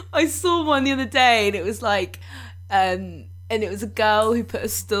 I saw one the other day, and it was like, and it was a girl who put a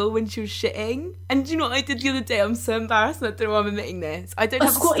stool when she was shitting. And do you know what I did the other day? I'm so embarrassed, and I don't know why I'm admitting this. I don't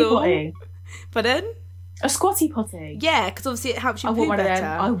have a stool. Potty. Pardon? A squatty potty. Yeah, because obviously it helps you poo better.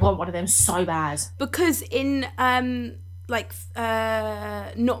 I want one of them so bad. Because in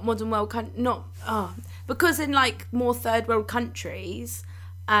not modern world because in like more third world countries,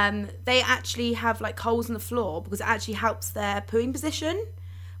 they actually have like holes in the floor because it actually helps their pooing position.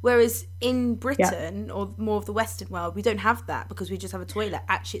 Whereas in Britain or more of the Western world, we don't have that because we just have a toilet.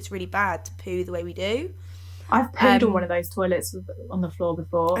 Actually, it's really bad to poo the way we do. I've pooed on one of those toilets on the floor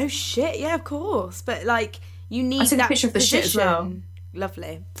before. Oh shit! Yeah, of course. But like, you need. I took that a picture of the position. shit as well.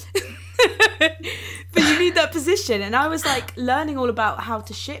 Lovely. But you need that position, and I was like learning all about how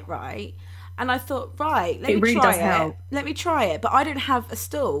to shit right, and I thought, right, let me try it. Help. Let me try it, but I don't have a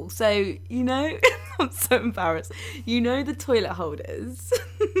stool, so you know, I'm so embarrassed. You know the toilet holders.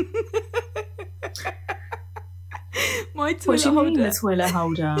 My toilet what do you holder. mean the toilet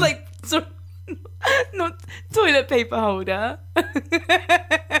holder? Like, sorry, not toilet paper holder.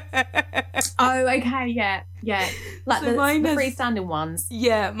 Oh, okay, yeah. Like So the has, freestanding ones.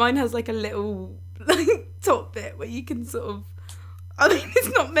 Yeah, mine has like a little like top bit where you can sort of. I mean,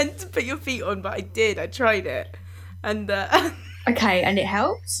 it's not meant to put your feet on, but I did. I tried it, and okay, and it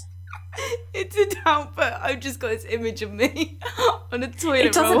helped. It did help, but I've just got this image of me on a toilet.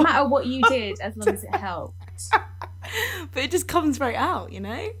 It doesn't roll. matter what you did as long as it helped. But it just comes right out, you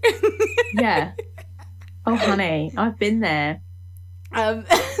know. Yeah. Oh, honey, I've been there. I've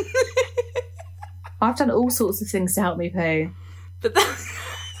done all sorts of things to help me poo. But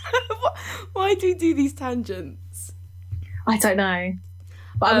why do you do these tangents? I don't know.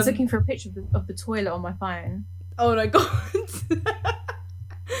 But I was looking for a picture of the toilet on my phone. Oh my god.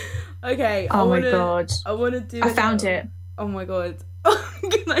 Okay. Oh my god. I want to do. I found it. Oh my god.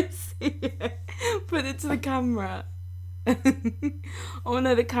 Can I see it? Put it to the camera. Oh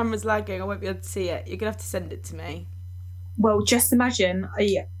no, the camera's lagging. I won't be able to see it. You're gonna have to send it to me. Well, just imagine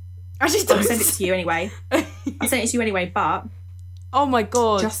Actually, I'll send it to you anyway. I'll send it to you anyway, but oh my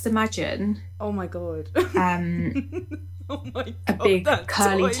god. just imagine Oh my god. oh my god. a big that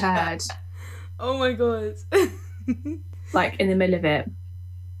curly toilet. turd Oh my god. like in the middle of it.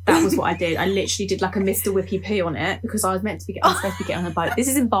 That was what I did. I literally did like a Mr. Whippy poo on it because I was supposed to be getting on a boat. This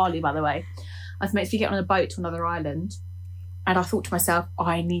is in Bali, by the way. I was meant to be getting on a boat to another island. And I thought to myself,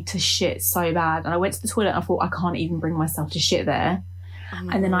 I need to shit so bad. And I went to the toilet and I thought, I can't even bring myself to shit there. Oh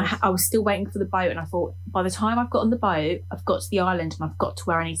my And then god. I was still waiting for the boat. And I thought, by the time I've got on the boat, I've got to the island and I've got to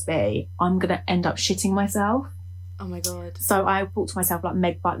where I need to be, I'm going to end up shitting myself. Oh my god. So I thought to myself, like,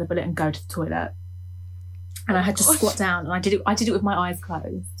 Meg, bite the bullet and go to the toilet. And I had to God. squat down, and I did it with my eyes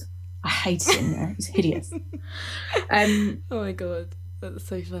closed. I hated it in there. It was hideous. Oh my god. That's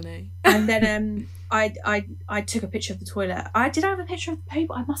so funny. And then I took a picture of the toilet. I did have a picture of the poo,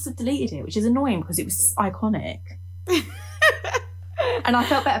 but I must have deleted it, which is annoying because it was iconic. And I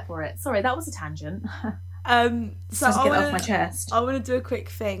felt better for it. Sorry, that was a tangent. So Just to get that off my chest. I want to do a quick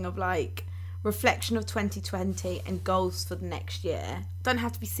thing of like reflection of 2020 and goals for the next year. Don't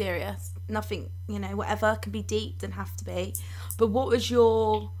have to be serious. Nothing, whatever can be deep, doesn't have to be. But what was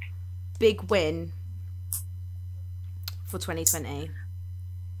your big win for 2020?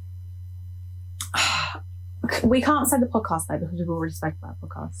 We can't say the podcast though because we've already spoken about the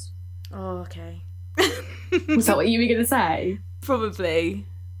podcast. Oh, okay. Was that what you were going to say? Probably.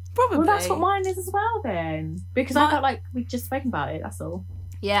 Well, that's what mine is as well then. Because I felt like we'd just spoken about it, that's all.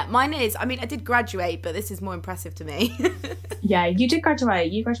 Yeah, mine is. I mean, I did graduate, but this is more impressive to me. Yeah, you did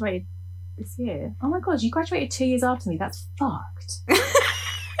graduate. You graduated this year. Oh my god, you graduated 2 years after me. That's fucked.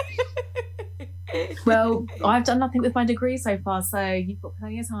 Well, I've done nothing with my degree so far, so you've got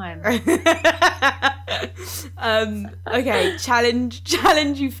plenty of time. Okay, challenge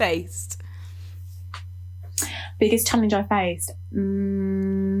you faced. Biggest challenge I faced.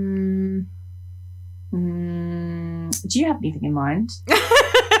 Do you have anything in mind?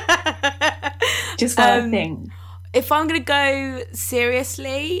 Just while I think. If I'm gonna go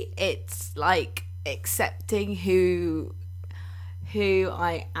seriously, it's like accepting who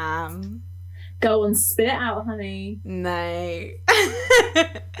I am. Go on, spit it out, honey. No.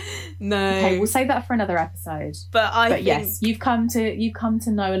 No. Okay, we'll save that for another episode. But think yes, you've come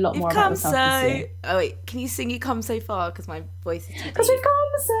to know a lot more about yourself this year. Oh wait, can you sing "You Come So Far"? Because my voice is too Because deep. we've come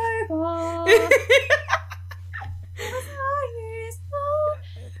so far.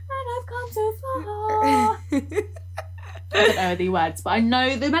 And I've come so far. I don't know the words, but I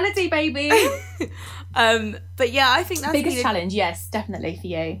know the melody, baby. But yeah, I think that's Biggest challenge, yes, definitely for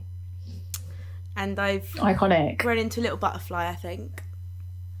you. And I've Iconic. grown into a little butterfly, I think.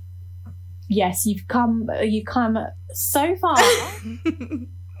 Yes, you've come so far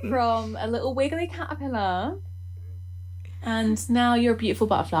from a little wiggly caterpillar, and now you're a beautiful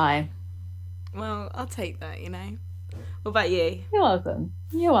butterfly. Well, I'll take that, What about you? You're welcome.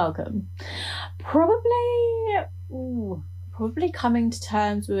 You're welcome. Probably coming to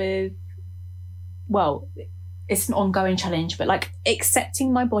terms with, well, it's an ongoing challenge, but like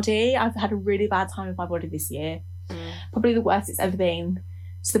accepting my body. I've had a really bad time with my body this year. Probably the worst it's ever been,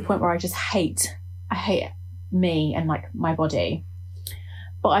 to the point where I hate me and like my body.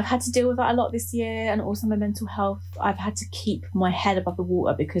 But I've had to deal with that a lot this year, and also my mental health. I've had to keep my head above the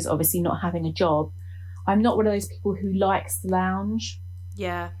water because obviously not having a job, I'm not one of those people who likes the lounge.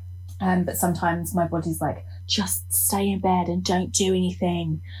 Yeah. But sometimes my body's like, just stay in bed and don't do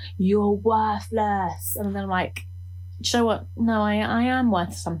anything. You're worthless. And then I'm like, do you know what? No, I am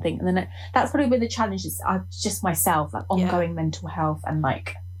worth something. And then that's probably been the challenge. Is just myself, like ongoing mental health and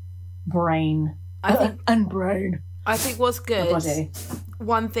like brain. I think what's good, body.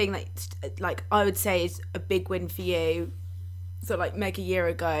 One thing that like I would say is a big win for you. So like Meg a year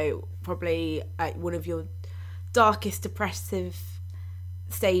ago, probably at one of your darkest depressive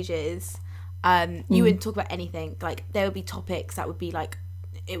stages, you wouldn't talk about anything. Like there would be topics that would be like,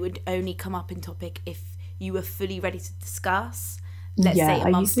 it would only come up in topic if you were fully ready to discuss. Let's say a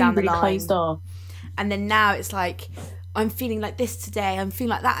month down the line. Closed off. And then now it's like, I'm feeling like this today, I'm feeling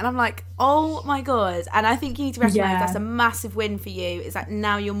like that, and I'm like, oh my god. And I think you need to recognise that's a massive win for you, is that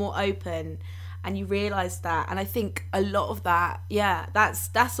now you're more open and you realise that. And I think a lot of that,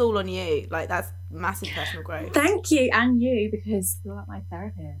 that's all on you. Like that's massive personal growth. Thank you, and you, because you're like my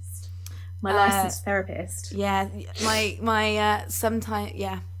therapist, my licensed therapist. Yeah, my sometimes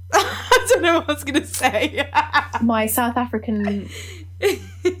I don't know what I was gonna say. My South African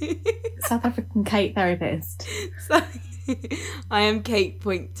Kate therapist. So, I am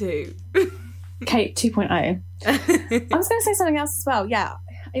Kate.2. Kate 2.0. I was going to say something else as well. Yeah,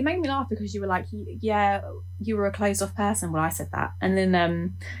 it made me laugh because you were like, yeah, you were a closed off person when I said that. And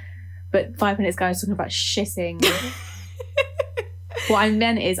then But 5 minutes ago, I was talking about shitting. What I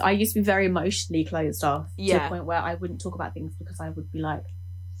meant is I used to be very emotionally closed off to the point where I wouldn't talk about things because I would be like,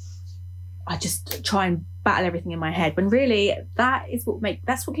 I just try and battle everything in my head. When really, that's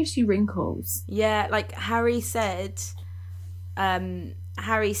what gives you wrinkles. Yeah, like Harry said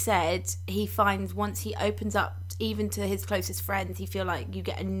he finds once he opens up even to his closest friends, he feel like you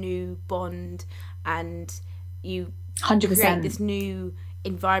get a new bond and you 100%. create this new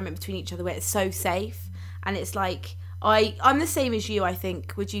environment between each other where it's so safe. And it's like I'm the same as you, I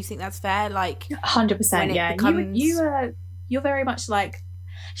think. Would you think that's fair? Like 100%, yeah. Becomes... You're very much like,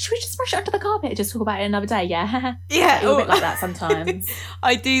 should we just brush it under the carpet and just talk about it another day? Yeah. Yeah. You're a bit like that sometimes.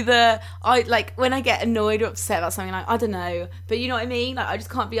 I like when I get annoyed or upset about something, like, I don't know, but you know what I mean? Like, I just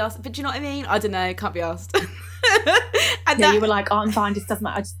can't be asked. But do you know what I mean? I don't know, can't be asked. And yeah, you were like, oh, I'm fine, just doesn't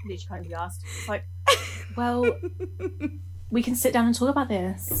matter. I just literally can't be asked. It's like, well, we can sit down and talk about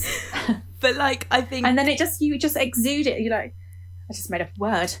this. But like, I think... And then you just exude it. You're like, I just made up a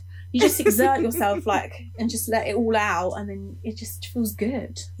word. You just exert yourself, like, and just let it all out, and then it just feels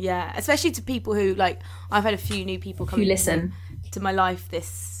good. Yeah, especially to people who, like, I've had a few new people come to my life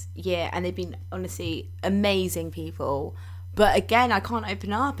this year, and they've been, honestly, amazing people. But again, I can't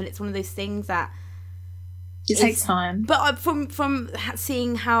open up, and it's one of those things that... It takes time. But from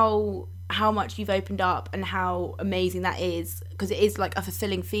seeing how much you've opened up and how amazing that is, because it is, like, a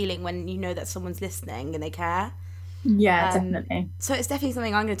fulfilling feeling when you know that someone's listening and they care. Yeah, definitely. So it's definitely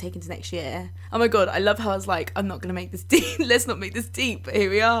something I'm going to take into next year. Oh my God, I love how I was like, I'm not going to make this deep. Let's not make this deep, but here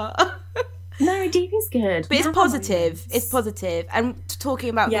we are. No, deep is good. But it's positive. It's positive. And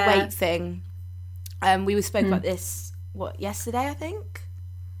talking about the weight thing, we spoke about this, yesterday, I think?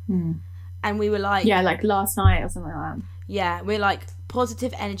 And we were like... Yeah, like last night or something like that. Yeah, we're like,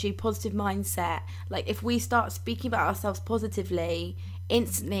 positive energy, positive mindset. Like, if we start speaking about ourselves positively...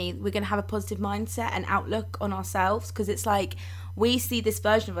 instantly we're going to have a positive mindset and outlook on ourselves, because it's like we see this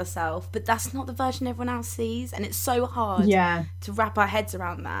version of ourselves, but that's not the version everyone else sees, and it's so hard to wrap our heads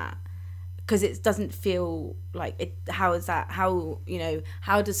around that, because it doesn't feel like it. How is that? How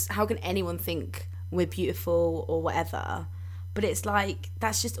can anyone think we're beautiful or whatever? But it's like,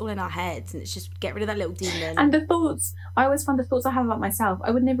 that's just all in our heads, and it's just get rid of that little demon. And the thoughts, I always find the thoughts I have about myself,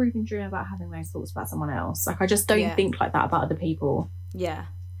 I would never even dream about having those thoughts about someone else. Like, I just don't think like that about other people. Yeah.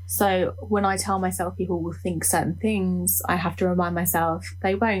 So when I tell myself people will think certain things, I have to remind myself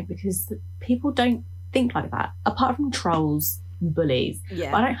they won't, because people don't think like that. Apart from trolls and bullies.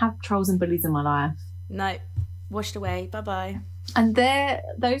 Yeah. I don't have trolls and bullies in my life. No. Washed away. Bye-bye. And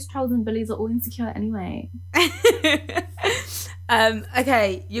those trolls and bullies are all insecure anyway.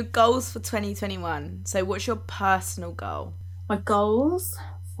 Okay, your goals for 2021. So what's your personal goal? My goals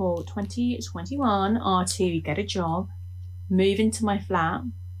for 2021 are to get a job, move into my flat.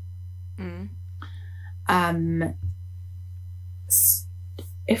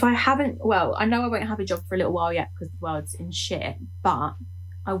 If I haven't, well, I know I won't have a job for a little while yet because the world's in shit, but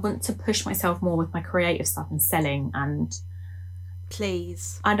I want to push myself more with my creative stuff and selling, and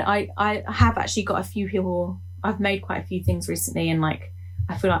please. And I have actually got a few people, I've made quite a few things recently, and like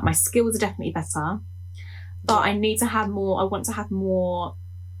I feel like my skills are definitely better, but I need to have more, I want to have more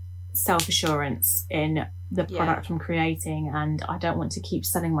self-assurance in the product I'm creating, and I don't want to keep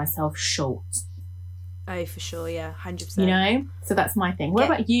selling myself short. Oh, for sure, yeah, 100%. You know? So that's my thing. What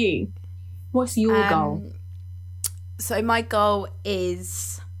about you? What's your goal? So my goal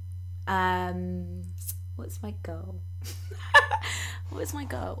is... what's my goal? What's my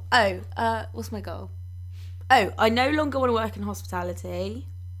goal? What's my goal? Oh, I no longer want to work in hospitality.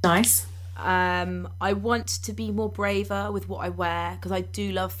 Nice. I want to be more braver with what I wear, because I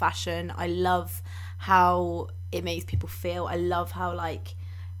do love fashion. I love how it makes people feel. I love how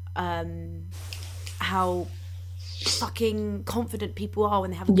how fucking confident people are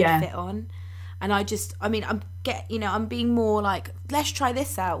when they have a good fit on. And I'm being more like, let's try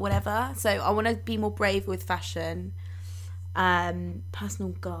this out, whatever. So I want to be more brave with fashion.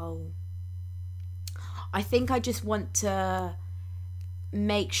 Personal goal. I think I just want to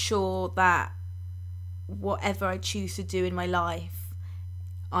make sure that whatever I choose to do in my life,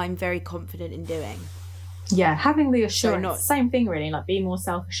 I'm very confident in doing. Yeah, having the assurance. Same thing, really. Like, being more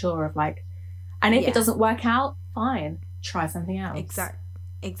self-assured of like, and if it doesn't work out, fine, try something else.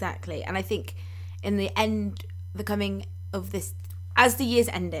 Exactly. And I think in the end, the coming of this, as the year's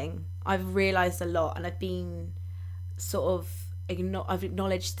ending, I've realised a lot, and I've been sort of, I've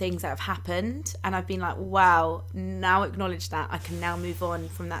acknowledged things that have happened, and I've been like, wow, now acknowledge that, I can now move on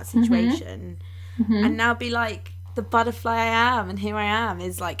from that situation. And now be like the butterfly I am, and here I am,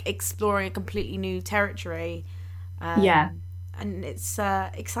 is like exploring a completely new territory. and it's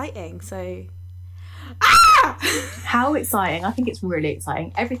exciting. So, How exciting! I think it's really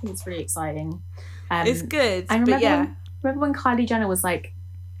exciting. Everything's really exciting. It's good. And but yeah, remember when Kylie Jenner was like,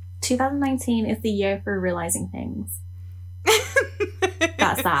 2019 is the year for realizing things.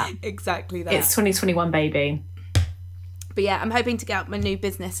 That's that. Exactly that. It's 2021, baby. But yeah, I'm hoping to get up my new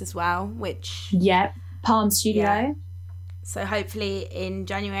business as well, which... Yep. Palm Studio. Yeah. So hopefully in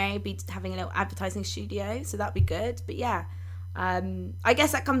January, be having a little advertising studio. So that'd be good. But yeah, I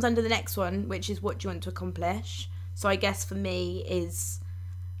guess that comes under the next one, which is what do you want to accomplish? So I guess for me is,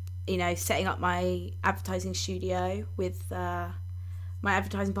 you know, setting up my advertising studio with my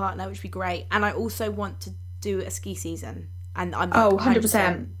advertising partner, which would be great. And I also want to do a ski season. And I'm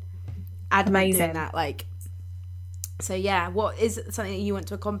 100% adamant doing that. Like, so yeah, what is something that you want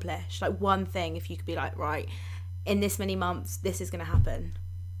to accomplish? Like one thing, if you could be like, right, in this many months, this is going to happen.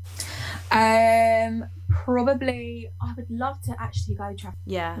 Probably, I would love to actually go travel.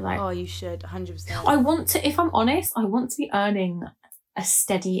 Yeah. Like, oh, you should, 100%. I want to, if I'm honest, I want to be earning a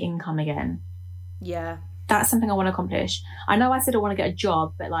steady income again. Yeah. That's something I want to accomplish. I know I said I want to get a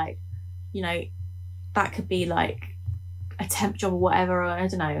job, but like, you know, that could be like a temp job or whatever, or I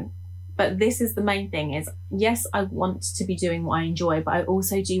don't know. But this is the main thing is, yes, I want to be doing what I enjoy, but I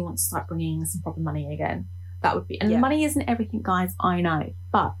also do want to start bringing in some proper money again. That would be, and money isn't everything, guys, I know,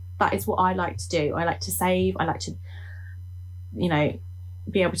 but that is what I like to do. I like to save. I like to, you know,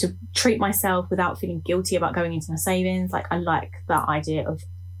 be able to treat myself without feeling guilty about going into my savings. Like, I like that idea of,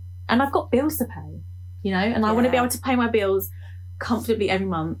 and I've got bills to pay, you know, and I want to be able to pay my bills comfortably every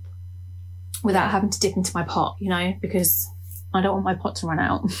month without having to dip into my pot, you know, because I don't want my pot to run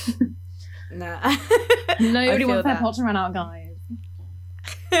out. No. Nobody wants their pot to run out, guys.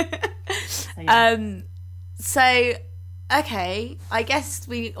 So, okay, I guess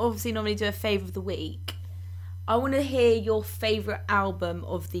we obviously normally do a favour of the week. I want to hear your favourite album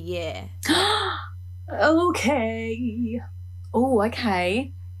of the year. Okay. Oh,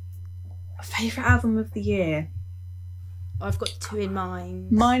 okay. Favourite album of the year? I've got two in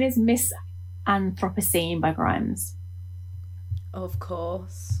mind. Mine is Miss Anthropocene by Grimes. Of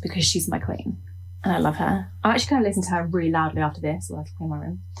course. Because she's my queen. And I love her. I'm actually going to listen to her really loudly after this so I can play my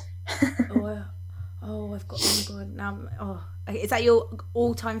room. I've got, oh my God. Now, is that your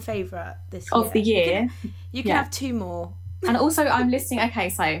all-time favourite this year? Of the year? You can have two more. And also I'm listening, okay,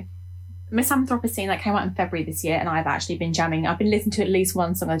 so Miss Anthropocene, that came out in February this year, and I've actually been jamming. I've been listening to at least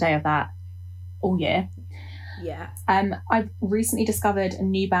one song a day of that all year. Yeah. I've recently discovered a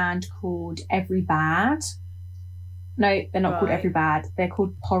new band called Every Bad. No, they're not called Every Bad. They're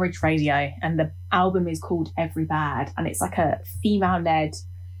called Porridge Radio, and the album is called Every Bad, and it's like a female-led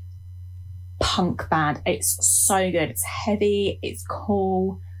punk band. It's so good. It's heavy. It's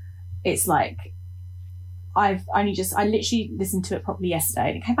cool. It's like, I literally listened to it properly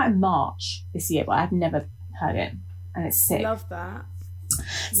yesterday. It came out in March this year, but I've never heard it, and it's sick. Love that.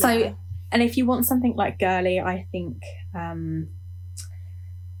 So, and if you want something like girly, I think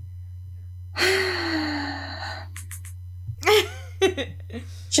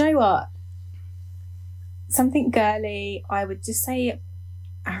do you know what? Something girly, I would just say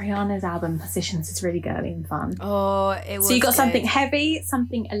Ariana's album Positions is really girly and fun. Oh, it was. So you got something heavy,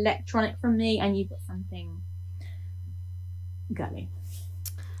 something electronic from me, and you've got something girly.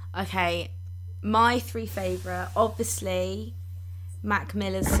 Okay, my three favourite, obviously, Mac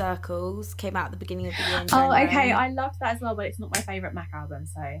Miller's Circles came out at the beginning of the year in January. Oh, okay, I loved that as well, but it's not my favourite Mac album,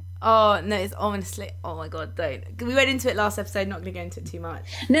 so. Oh, no, it's honestly, oh my God, don't. We went into it last episode, not going to go into it too much.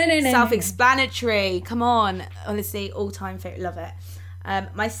 No. Self-explanatory, come on. Honestly, all-time favourite, love it.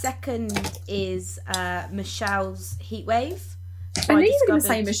 My second is Michelle's Heatwave. I knew you were going to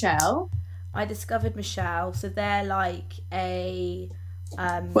say Michelle. I discovered Michelle, so they're like a...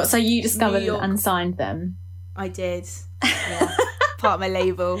 what, so you discovered and signed them? I did, yeah. Part of my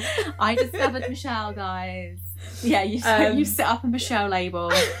label. I discovered Michelle, guys. Yeah, you set up a Michelle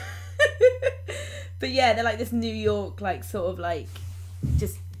label. But yeah, they're like this New York, like sort of like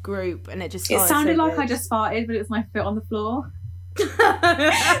just group, and it sounded so like I just farted, but it was my foot on the floor. And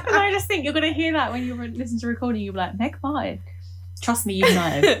I just think you're gonna hear that when you listen to recording. You'll be like, Meg farted. Trust me, you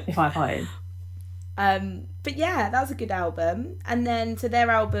know if I farted. But yeah, that was a good album. And then so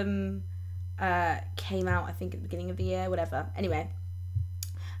their album came out, I think, at the beginning of the year, whatever. Anyway,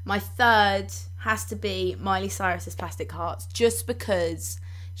 my third has to be Miley Cyrus's Plastic Hearts, just because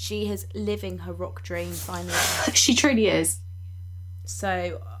she is living her rock dream finally. She truly is.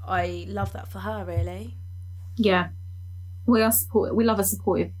 So I love that for her, really. Yeah. We love supporting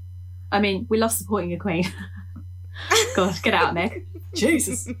your queen. God, get out, Nick.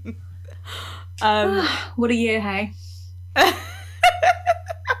 Jesus. What a year, hey?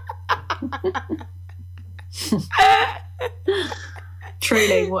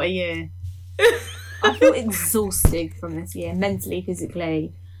 Truly, what a year. I feel exhausted from this year, mentally,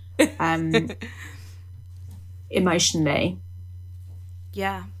 physically, emotionally.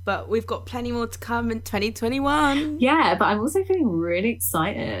 Yeah, but we've got plenty more to come in 2021. Yeah, but I'm also feeling really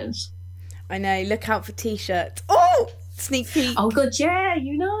excited. I know, look out for t-shirts. Oh, sneak peek. Oh god, yeah,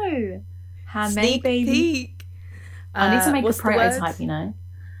 you know. Handmade, Sneak baby. peek. I need to make a what's the prototype, word? you know.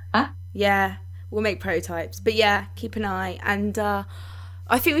 Yeah, we'll make prototypes. But yeah, keep an eye. And I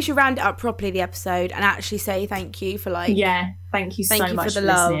think we should round it up properly, the episode, and actually say thank you for like... Yeah, thank you so Thank you much for the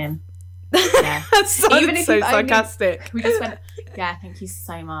listening. Yeah. That sounded Even if so you've only- sarcastic. We just went, yeah, thank you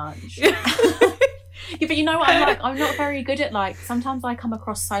so much. Yeah, but you know what? I'm not very good at like. Sometimes I come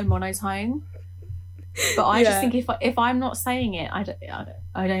across so monotone, but I just think if I'm not saying it, I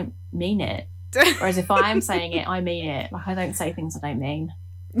don't mean it. Whereas if I am saying it, I mean it. Like I don't say things I don't mean.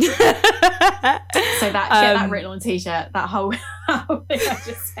 So that get that written on a t-shirt. That whole thing I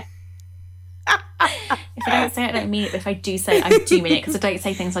just said. If I don't say it, I don't mean it. But if I do say it, I do mean it because I don't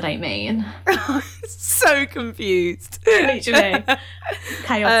say things I don't mean. So confused. Literally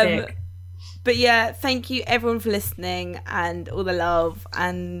chaotic. But yeah, thank you everyone for listening and all the love,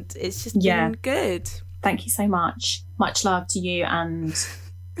 and it's just been good. Thank you so much. Much love to you and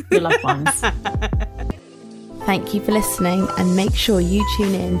your loved ones. Thank you for listening, and make sure you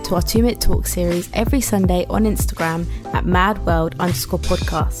tune in to our 2 Minute Talk series every Sunday on Instagram at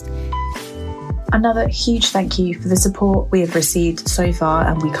madworld_podcast. Another huge thank you for the support we have received so far,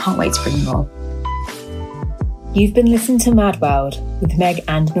 and we can't wait to bring you more. You've been listening to Mad World with Meg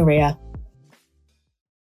and Maria.